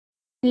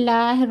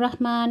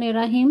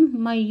Bismillahirrahmanirrahim,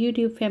 my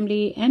YouTube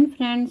family and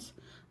friends.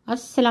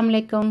 Assalamu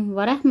alaikum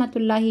wa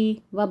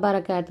rahmatullahi wa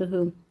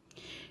barakatuhu.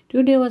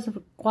 Today was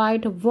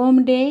quite a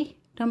warm day.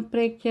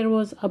 Temperature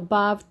was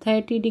above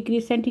 30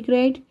 degrees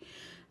centigrade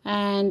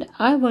and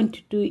I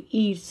wanted to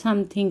eat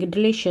something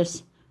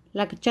delicious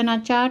like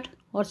chana chaat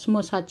or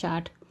samosa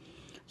chaat.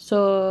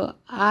 So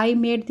I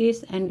made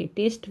this and it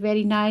tastes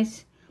very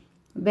nice.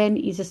 When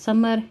it's a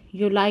summer,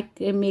 you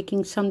like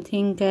making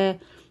something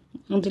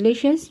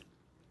delicious.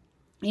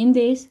 In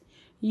this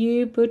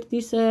you put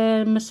this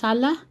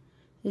masala,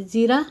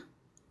 zira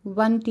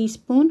 1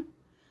 teaspoon,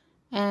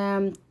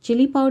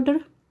 chili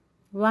powder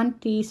 1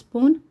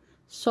 teaspoon,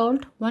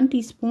 salt 1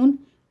 teaspoon,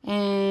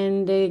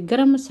 and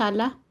garam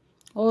masala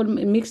or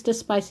mixed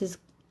spices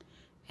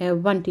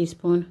 1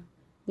 teaspoon.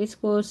 This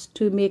goes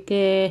to make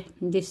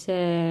this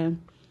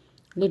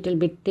little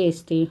bit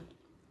tasty.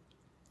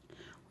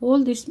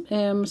 All this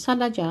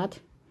masala jaat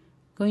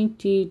going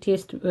to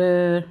taste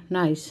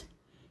nice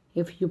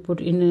if you put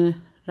in a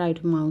right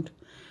amount.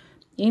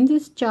 In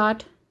this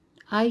chart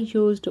I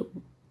used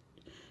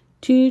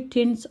 2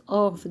 tins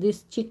of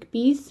this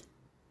chickpeas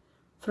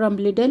from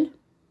Lidl.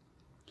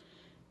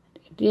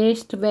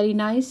 Taste very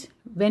nice.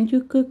 When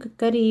you cook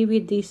curry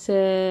with these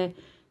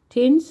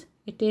tins,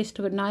 it tastes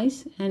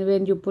nice, and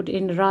when you put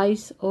in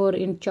rice or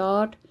in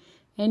chaat,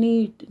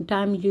 any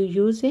time you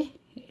use it,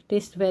 it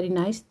tastes very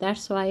nice.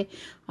 That's why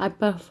I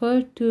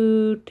prefer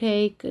to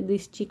take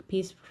these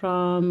chickpeas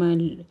from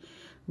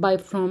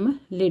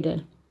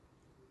Lidl.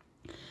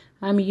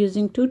 I'm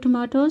using 2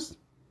 tomatoes,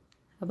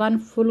 1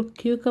 full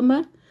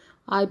cucumber.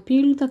 I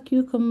peeled the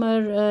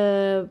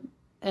cucumber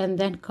and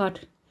then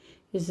cut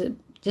is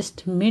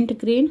just mint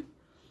green,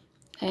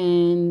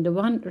 and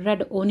 1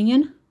 red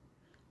onion,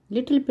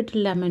 little bit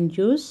lemon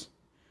juice,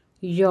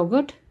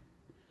 yogurt,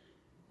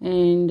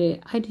 and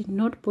I did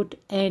not put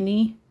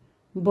any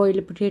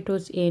boiled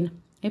potatoes in.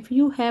 If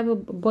you have a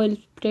boiled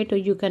potato,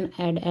 you can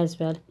add as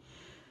well.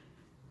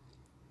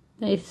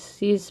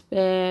 This is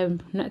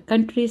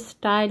country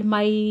style,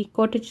 my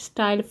cottage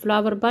style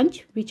flower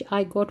bunch which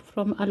I got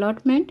from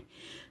allotment,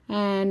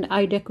 and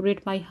I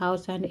decorate my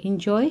house and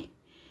enjoy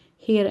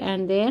here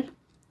and there.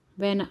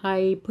 When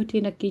I put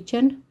in a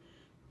kitchen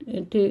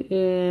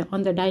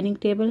on the dining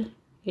table,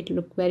 it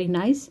look very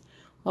nice,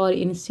 or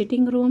in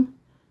sitting room,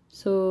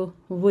 so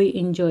we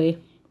enjoy.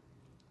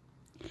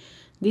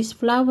 These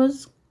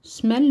flowers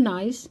smell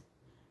nice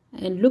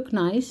and look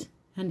nice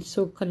and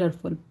so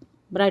colorful,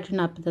 brighten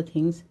up the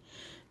things.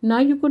 Now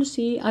you could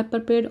see I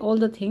prepared all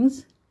the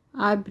things.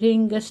 I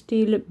bring a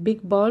steel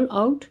big bowl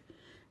out,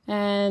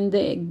 and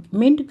the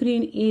mint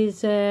green is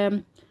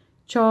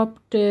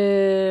chopped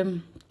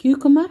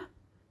cucumber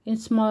in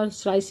small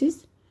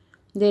slices.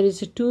 There is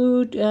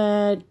 2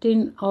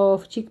 tin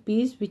of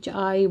chickpeas which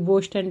I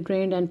washed and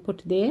drained and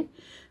put there,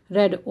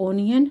 red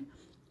onion,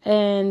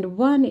 and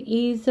 1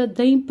 is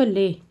dahi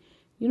palle.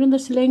 You know the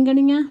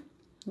slangania,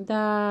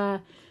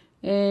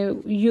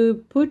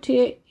 you put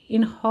it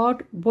in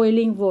hot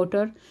boiling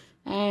water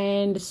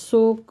and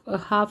soak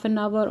half an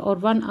hour or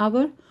 1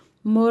 hour.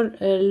 More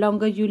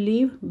longer you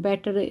leave,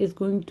 better is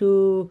going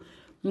to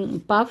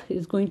puff,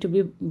 is going to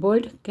be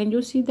boiled. Can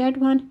you see that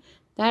one?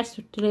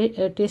 That's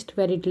taste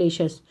very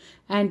delicious.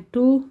 And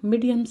 2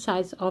 medium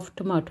size of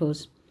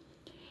tomatoes.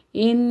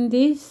 In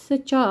this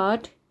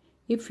chart,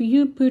 if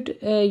you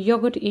put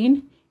yogurt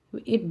in,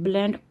 it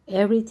blend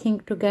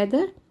everything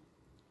together,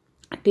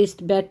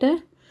 taste better.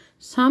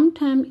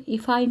 Sometimes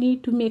if I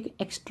need to make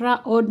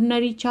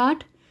extraordinary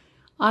chaat,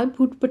 I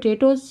put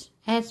potatoes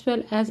as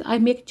well as I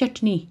make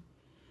chutney.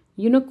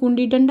 You know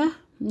kundi danda,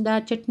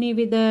 the chutney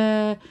with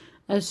the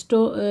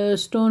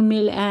stone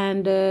mill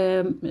and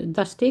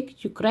the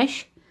stick you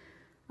crush.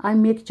 I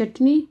make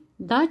chutney.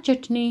 The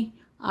chutney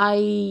I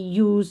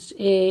use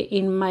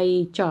in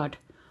my chaat.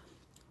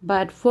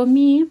 But for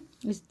me,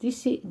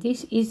 this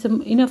is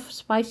enough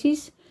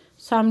spices.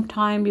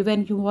 Sometime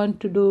when you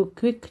want to do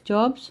quick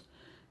jobs,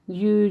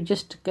 you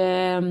just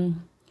do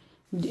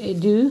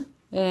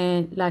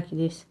like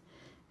this,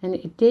 and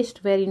it tastes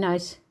very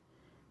nice.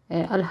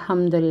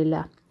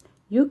 Alhamdulillah.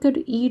 You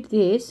could eat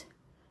this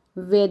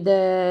with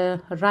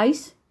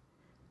rice,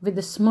 with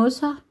the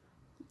samosa,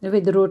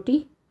 with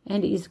roti,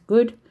 and it's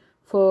good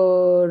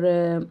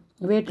for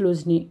weight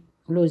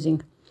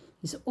losing.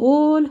 It's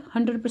all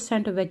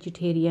 100%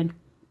 vegetarian.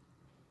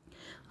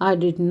 I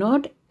did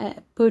not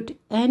put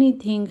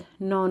anything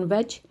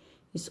non-veg.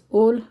 It's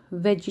all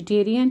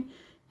vegetarian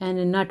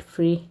and nut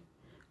free,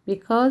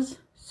 because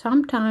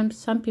sometimes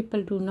some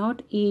people do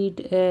not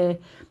eat,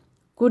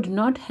 could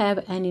not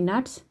have any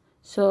nuts,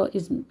 so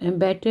it's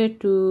better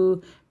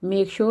to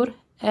make sure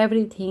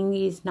everything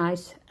is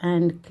nice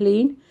and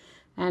clean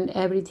and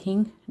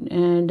everything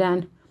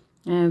done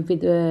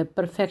with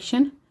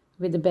perfection,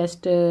 with the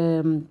best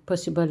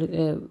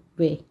possible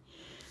way.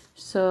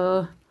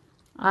 So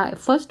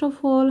first of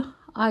all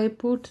I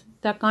put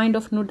the kind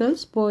of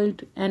noodles,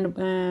 boiled and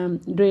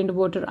drained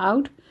water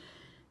out.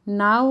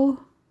 Now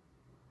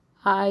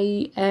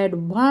I add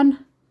 1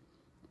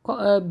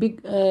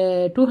 big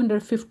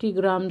 250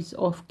 grams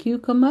of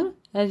cucumber.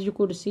 As you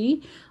could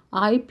see,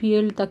 I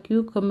peeled the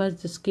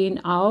cucumber's skin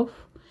off,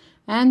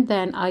 and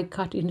then I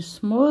cut in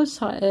small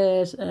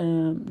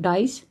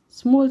dice,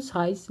 small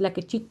size, like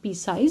a chickpea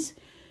size,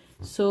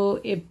 so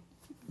it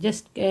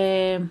just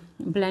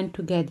blend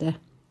together.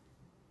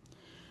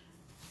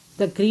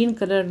 The green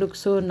color looks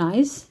so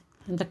nice,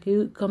 and the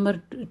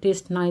cucumber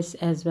tastes nice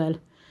as well.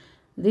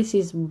 This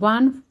is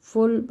one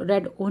full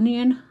red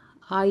onion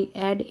I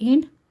add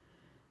in,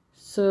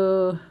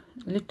 so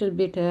little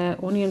bit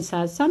onion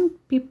size. Some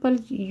people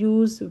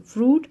use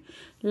fruit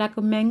like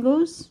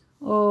mangoes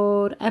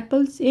or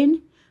apples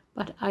in,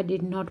 but I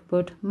did not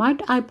put.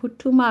 Might I put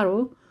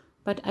tomorrow,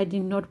 but I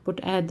did not put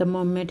at the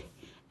moment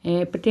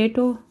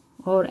potato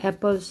or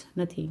apples,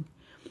 nothing.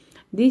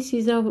 This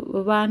is a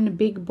one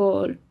big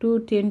bowl, 2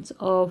 tins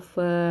of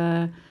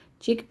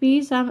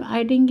chickpeas I'm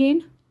adding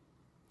in,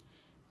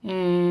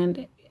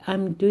 and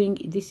I'm doing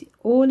this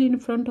all in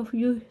front of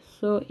you.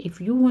 So if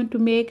you want to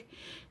make,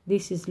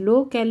 this is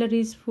low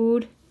calories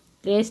food,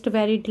 taste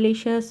very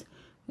delicious,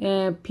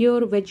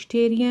 pure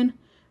vegetarian,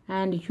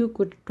 and you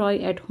could try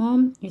at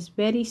home. It's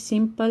very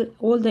simple,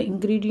 all the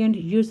ingredients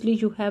usually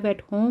you have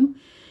at home,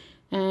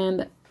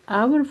 and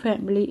our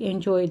family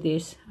enjoy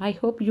this. I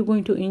hope you're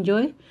going to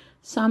enjoy.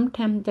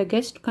 Sometime the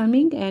guest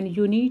coming and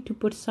you need to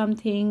put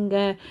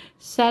something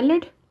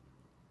salad,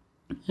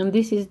 and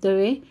this is the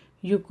way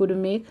you could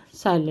make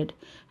salad.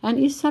 And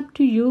it's up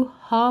to you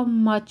how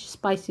much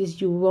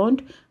spices you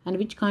want and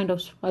which kind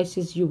of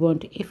spices you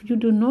want. If you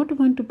do not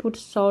want to put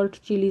salt,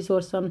 chilies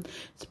or some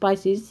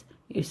spices,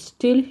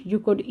 still you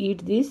could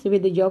eat this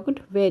with the yogurt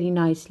very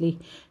nicely,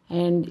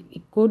 and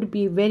it could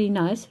be very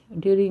nice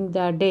during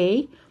the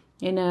day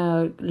in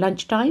a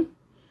lunchtime,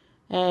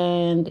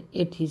 and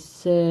it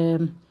is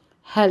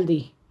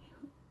healthy,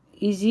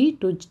 easy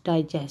to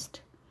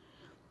digest.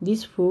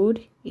 This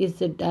food is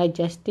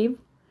digestive,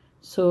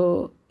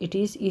 so it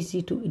is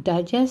easy to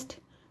digest.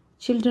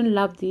 Children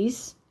love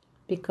this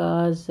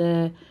because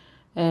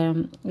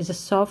it's a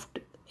soft,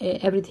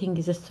 everything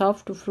is a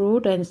soft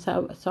fruit and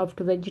soft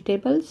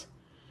vegetables.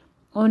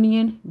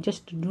 Onion,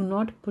 just do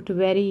not put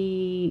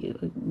very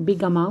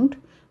big amount,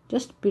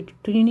 just put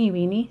teeny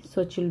weeny,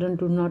 so children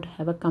do not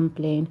have a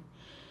complaint.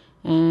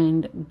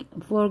 And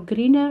for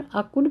greener,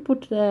 I could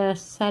put the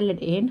salad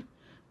in,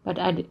 but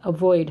I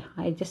avoid.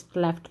 I just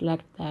left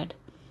like that.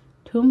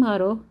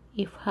 Tomorrow,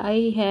 if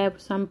I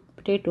have some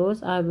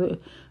potatoes, I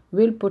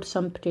will put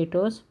some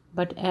potatoes,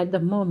 but at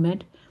the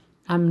moment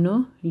I'm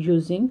not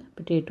using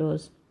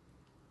potatoes,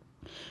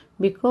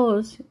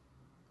 because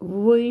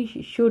we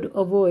should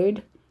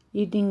avoid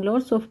eating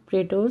lots of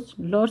potatoes,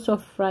 lots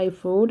of fried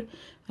food,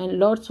 and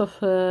lots of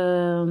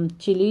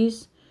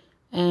chilies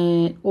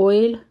and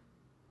oil.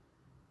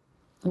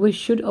 We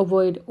should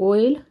avoid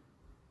oil,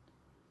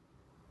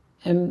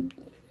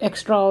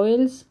 extra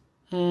oils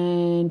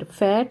and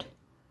fat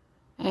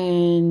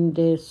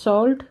and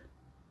salt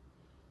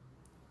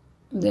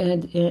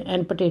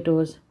and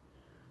potatoes.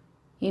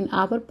 In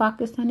our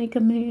Pakistani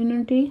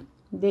community,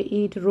 they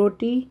eat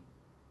roti,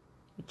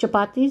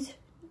 chapatis,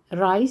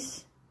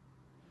 rice,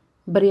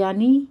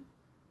 biryani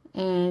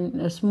and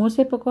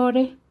samosa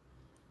pakode,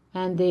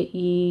 and they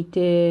eat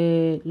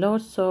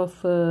lots of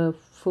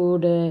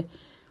food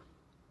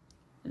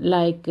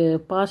like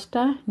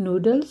pasta,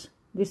 noodles.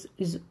 This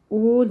is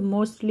all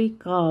mostly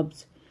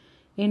carbs.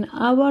 In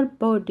our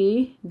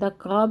body, the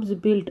carbs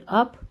build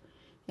up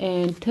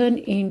and turn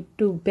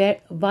into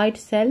white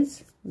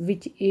cells,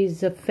 which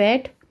is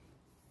fat,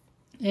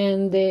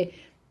 and the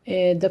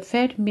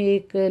fat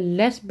make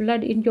less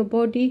blood in your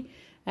body,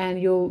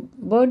 and your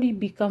body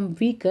become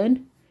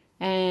weakened,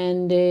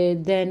 and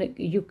then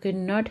you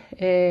cannot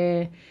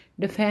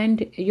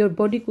defend, your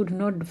body could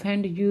not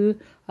defend you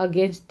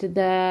against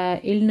the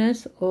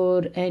illness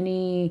or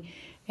any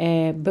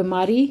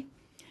bimari.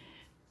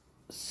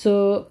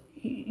 So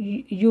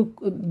you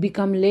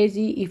become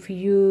lazy if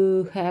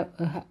you have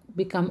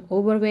become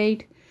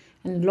overweight,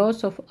 and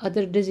lots of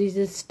other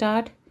diseases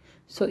start.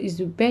 So it's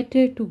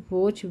better to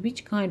watch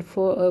which kind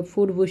of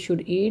food we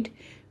should eat,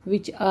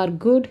 which are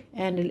good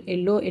and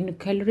low in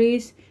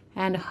calories,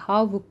 and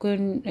how we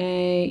can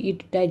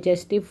eat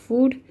digestive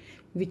food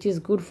which is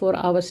good for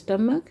our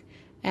stomach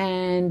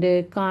and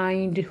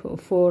kind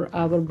for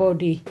our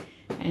body,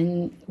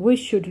 and we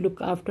should look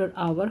after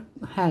our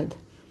health.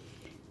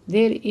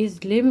 There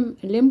is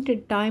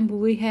limited time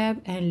we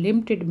have, and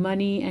limited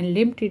money and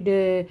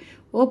limited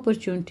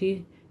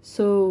opportunity,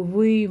 so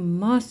we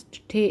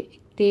must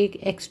take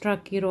extra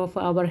care of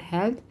our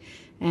health,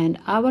 and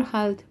our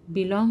health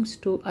belongs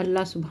to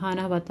Allah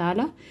subhanahu wa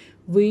ta'ala.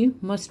 We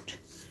must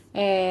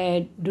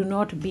do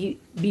not be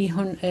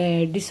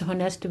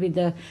dishonest with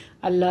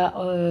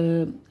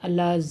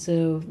Allah's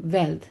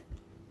wealth.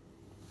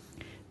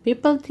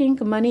 People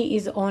think money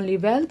is only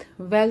wealth.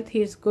 Wealth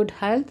is good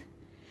health.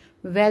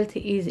 Wealth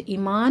is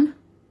iman.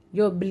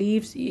 Your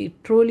beliefs, you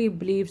truly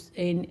believes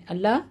in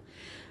Allah.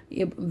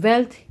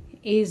 Wealth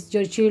is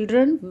your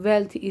children.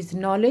 Wealth is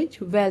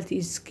knowledge. Wealth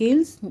is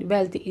skills.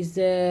 Wealth is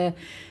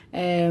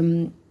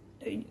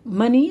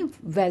money,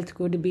 wealth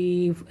could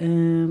be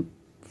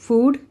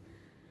food.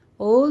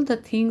 All the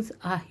things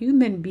a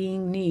human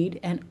being need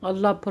and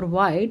Allah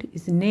provide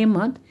is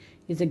nemat,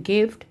 is a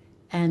gift,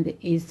 and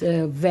is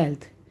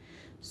wealth.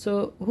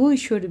 So we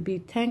should be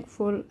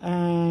thankful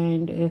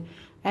and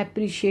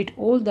appreciate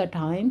all the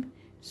time.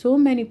 So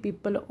many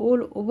people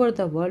all over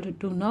the world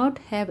do not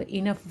have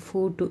enough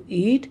food to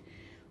eat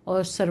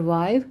or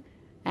survive,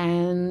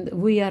 and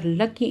we are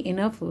lucky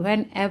enough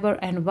whenever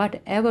and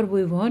whatever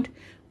we want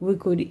we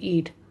could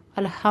eat.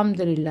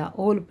 Alhamdulillah,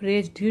 all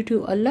praise due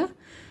to Allah.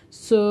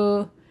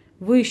 So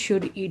we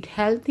should eat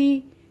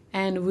healthy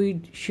and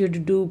we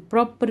should do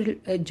proper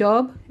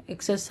job,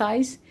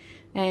 exercise,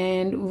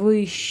 and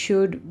we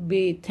should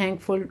be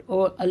thankful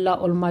to Allah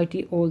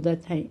Almighty all the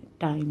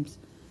times.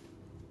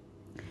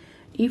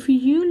 If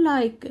you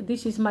like,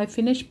 this is my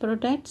finished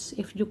products,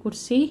 if you could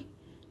see,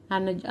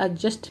 and I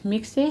just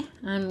mix it.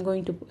 I'm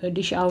going to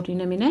dish out in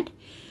a minute.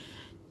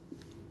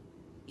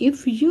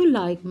 If you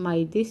like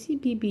my Desi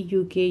BB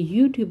UK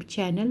YouTube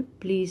channel,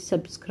 please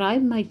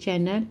subscribe my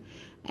channel,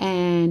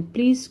 and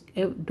please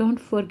don't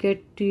forget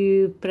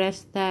to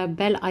press the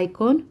bell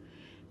icon.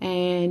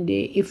 And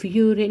if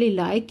you really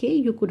like it,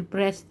 you could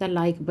press the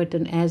like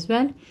button as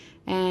well.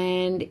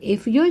 And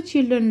if your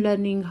children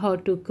learning how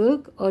to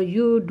cook, or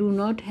you do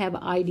not have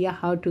idea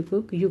how to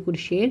cook, you could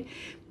share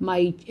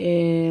my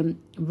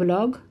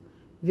vlog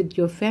with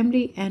your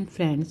family and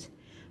friends.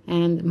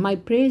 And my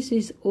praise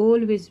is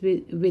always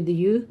with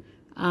you,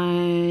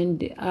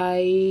 and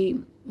I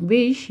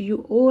wish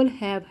you all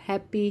have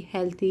happy,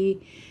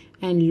 healthy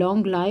and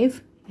long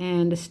life.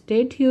 And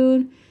stay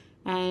tuned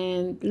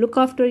and look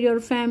after your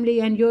family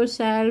and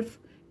yourself.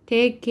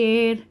 Take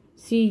care.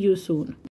 See you soon.